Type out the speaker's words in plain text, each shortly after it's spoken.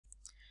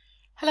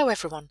Hello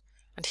everyone,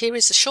 and here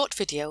is a short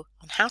video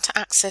on how to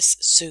access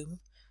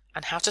Zoom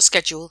and how to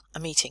schedule a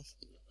meeting.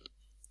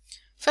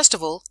 First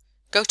of all,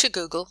 go to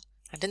Google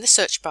and in the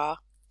search bar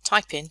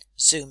type in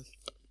Zoom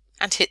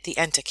and hit the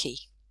Enter key.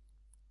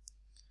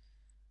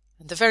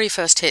 And the very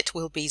first hit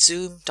will be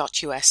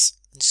zoom.us,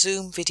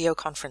 Zoom video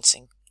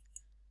conferencing.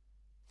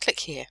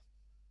 Click here.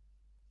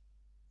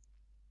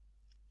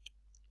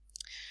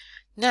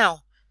 Now,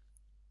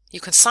 you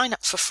can sign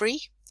up for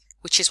free,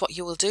 which is what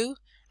you will do,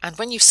 and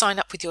when you sign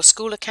up with your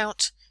school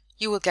account,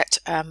 you will get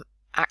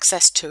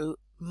access to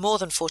more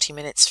than 40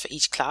 minutes for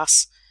each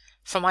class.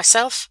 For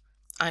myself,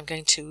 I'm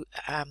going to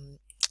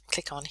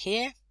click on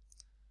here,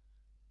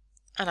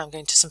 and I'm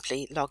going to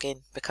simply log in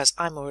because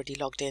I'm already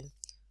logged in,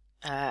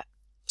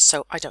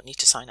 so I don't need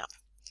to sign up.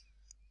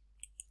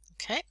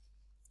 Okay.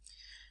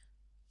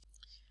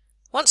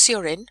 Once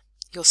you're in,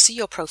 you'll see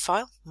your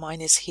profile. Mine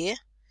is here,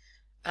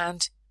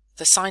 and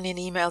the sign-in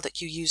email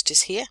that you used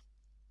is here.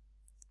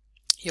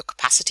 Your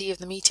capacity of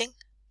the meeting,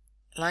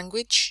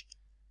 language,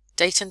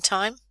 date and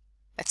time,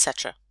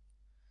 etc.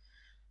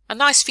 A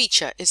nice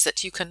feature is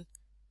that you can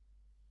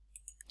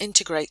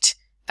integrate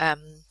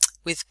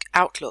with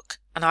Outlook,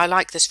 and I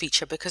like this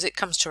feature because it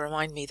comes to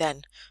remind me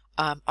then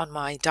on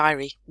my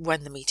diary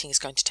when the meeting is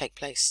going to take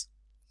place.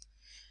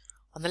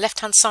 On the left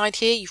hand side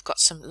here you've got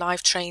some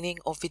live training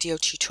or video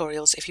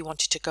tutorials if you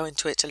wanted to go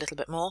into it a little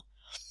bit more.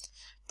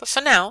 But for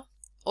now,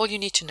 all you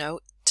need to know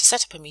to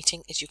set up a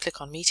meeting is you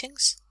click on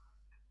Meetings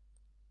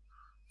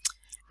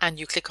and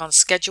you click on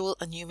Schedule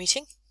a New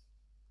Meeting.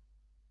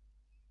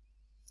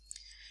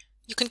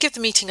 You can give the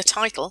meeting a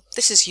title.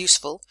 This is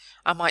useful.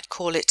 I might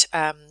call it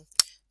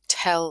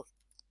Tell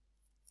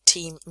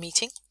Team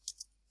Meeting.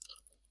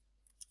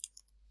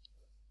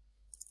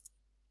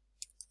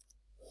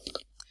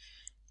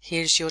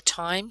 Here's your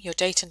time, your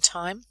date and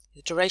time,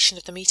 the duration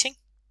of the meeting.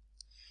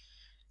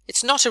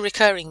 It's not a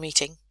recurring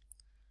meeting,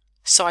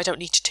 so I don't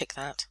need to tick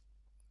that.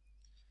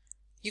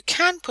 You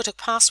can put a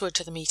password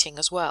to the meeting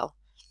as well.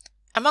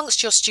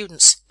 Amongst your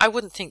students, I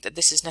wouldn't think that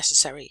this is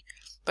necessary,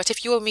 but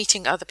if you were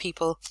meeting other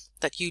people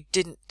that you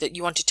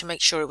wanted to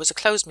make sure it was a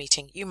closed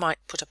meeting, you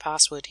might put a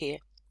password here.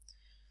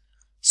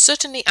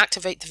 Certainly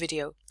activate the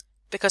video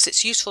because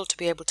it's useful to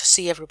be able to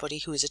see everybody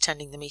who is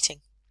attending the meeting.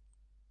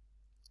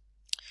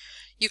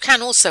 You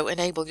can also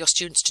enable your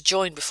students to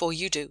join before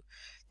you do.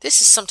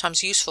 This is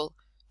sometimes useful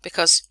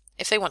because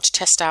if they want to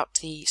test out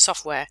the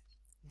software,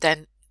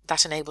 then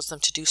that enables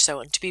them to do so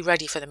and to be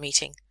ready for the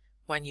meeting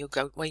when you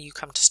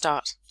come to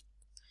start.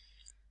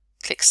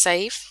 Click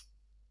Save.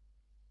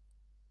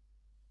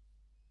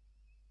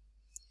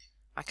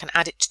 I can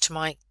add it to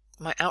my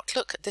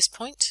Outlook at this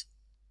point.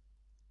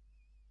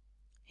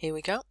 Here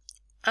we go.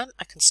 And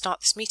I can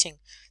start this meeting.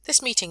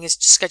 This meeting is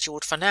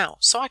scheduled for now,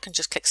 so I can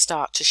just click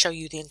Start to show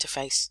you the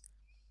interface.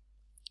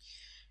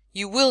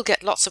 You will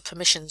get lots of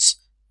permissions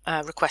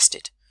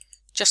requested.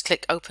 Just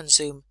click Open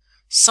Zoom.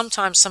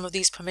 Sometimes some of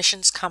these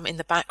permissions come in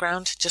the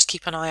background. Just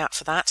keep an eye out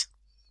for that.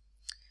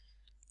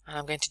 And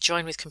I'm going to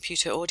join with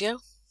computer audio.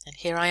 And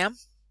here I am,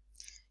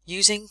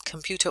 using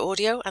computer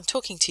audio and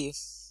talking to you.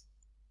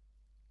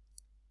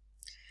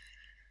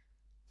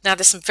 Now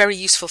there's some very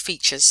useful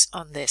features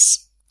on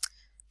this.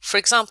 For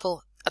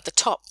example, at the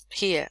top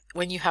here,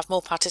 when you have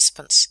more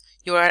participants,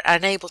 you are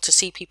unable to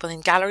see people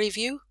in gallery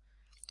view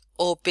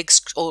or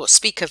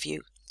speaker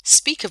view.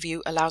 Speaker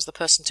view allows the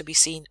person to be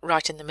seen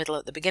right in the middle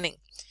at the beginning.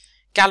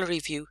 Gallery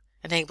view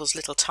enables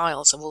little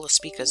tiles of all the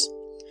speakers.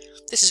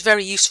 This is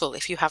very useful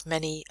if you have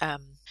many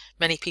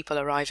people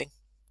arriving.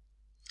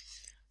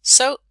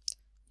 So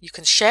you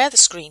can share the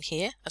screen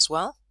here as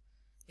well.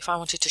 If I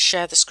wanted to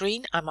share the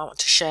screen, I might want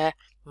to share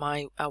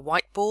my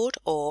whiteboard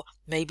or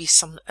maybe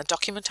a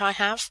document I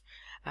have.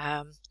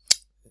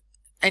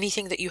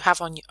 Anything that you have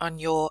on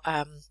your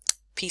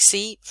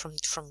PC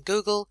from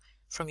Google,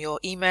 from your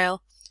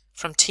email,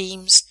 from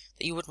Teams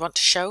that you would want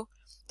to show.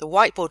 The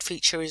whiteboard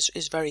feature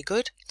is very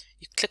good.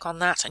 You click on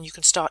that and you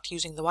can start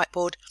using the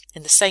whiteboard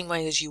in the same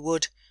way as you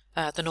would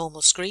the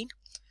normal screen.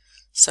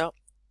 So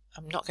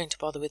I'm not going to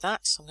bother with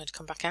that, so I'm going to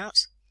come back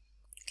out.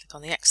 Click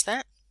on the X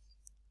there.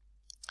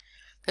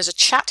 There's a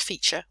chat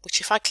feature, which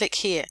if I click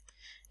here,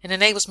 it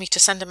enables me to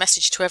send a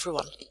message to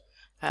everyone.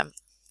 And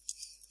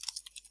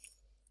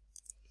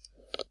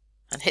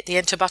hit the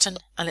Enter button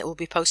and it will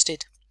be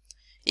posted.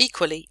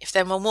 Equally, if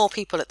there were more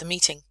people at the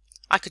meeting,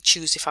 I could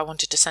choose if I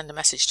wanted to send a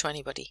message to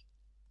anybody.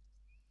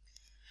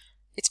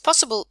 It's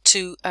possible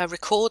to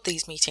record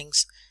these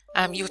meetings.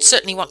 You would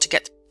certainly want to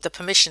get the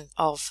permission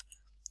of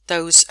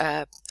those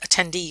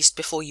attendees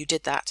before you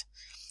did that.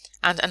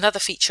 And another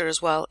feature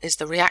as well is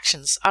the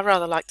reactions. I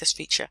rather like this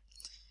feature.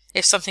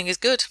 If something is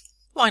good,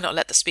 why not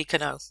let the speaker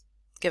know?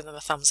 Give them a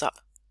thumbs up.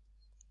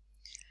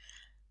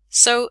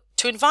 So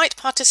to invite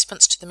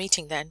participants to the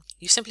meeting then,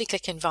 you simply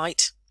click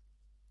Invite.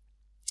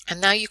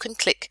 And now you can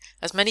click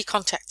as many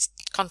contacts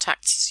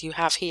as you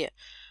have here.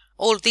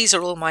 All these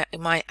are all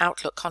my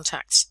Outlook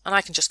contacts, and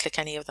I can just click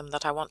any of them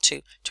that I want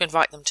to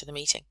invite them to the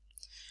meeting.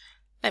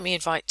 Let me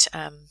invite,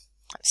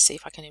 let's see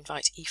if I can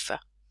invite Aoife.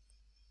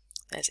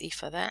 There's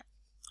Aoife there.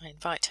 I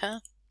invite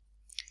her.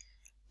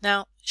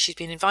 Now she's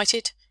been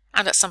invited,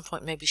 and at some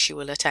point maybe she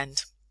will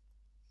attend.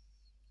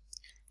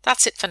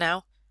 That's it for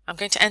now. I'm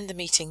going to end the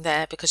meeting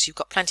there because you've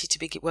got plenty to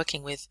be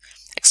working with.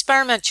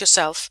 Experiment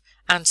yourself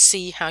and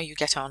see how you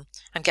get on,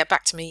 and get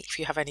back to me if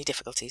you have any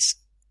difficulties.